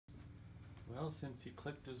Well, since you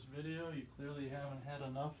clicked this video, you clearly haven't had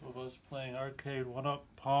enough of us playing Arcade1Up,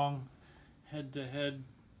 Pong, head-to-head,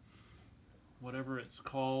 whatever it's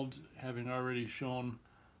called, having already shown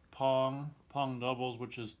Pong doubles,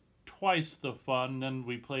 which is twice the fun. Then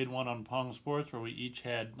we played one on Pong Sports where we each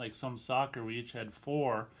had, like some soccer, we each had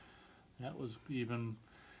 4. That was even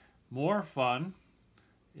more fun.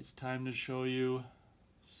 It's time to show you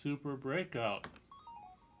Super Breakout.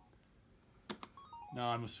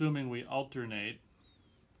 Now I'm assuming we alternate,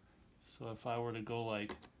 so if I were to go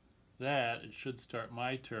like that, it should start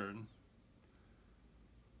my turn.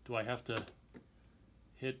 Do I have to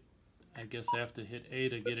hit, I guess I have to hit A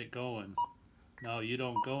to get it going. No, you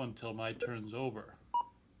don't go until my turn's over.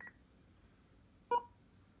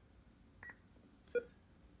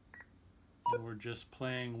 And we're just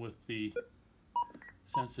playing with the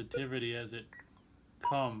sensitivity as it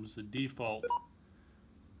comes, the default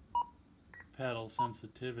paddle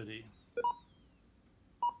sensitivity.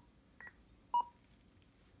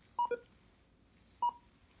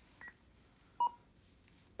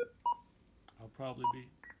 I'll probably be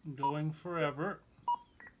going forever.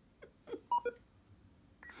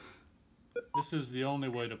 This is the only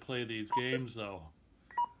way to play these games though,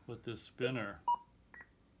 with this spinner.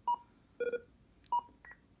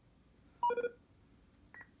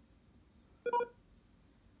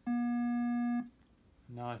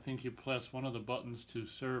 Now I think you press one of the buttons to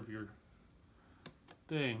serve your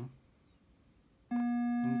thing.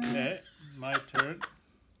 Okay, my turn.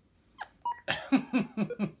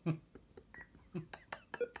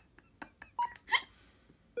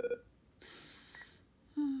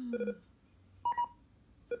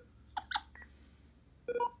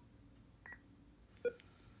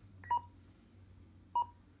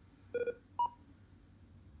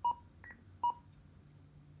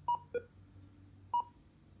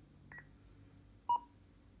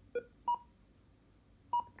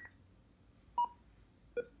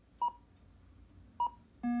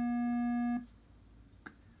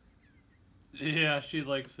 Yeah, she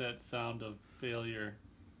likes that sound of failure.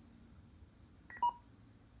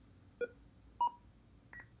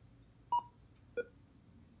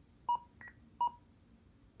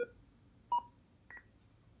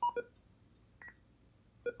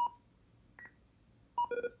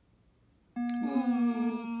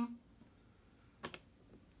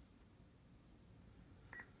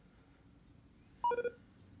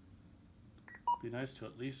 Be nice to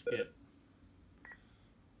at least get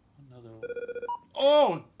another.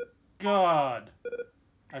 Oh God,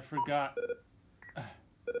 I forgot.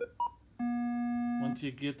 Once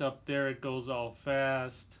you get up there, it goes all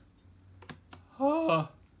fast. Oh.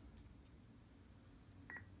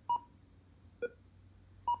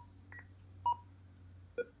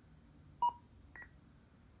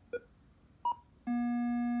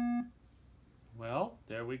 Well,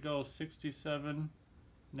 there we go. 67,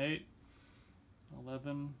 Nate.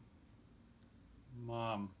 11,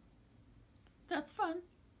 Mom. That's fun.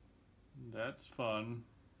 That's fun.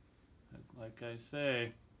 Like I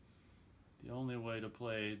say, the only way to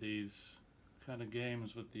play these kind of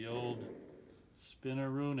games with the old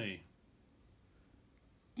spinner-rooney.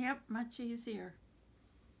 Yep, much easier.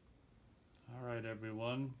 All right,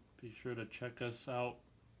 everyone. Be sure to check us out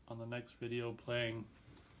on the next video playing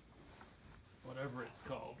whatever it's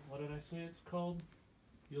called. What did I say it's called?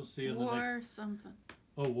 You'll see in the next. Or something.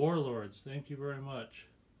 Oh, Warlords. Thank you very much.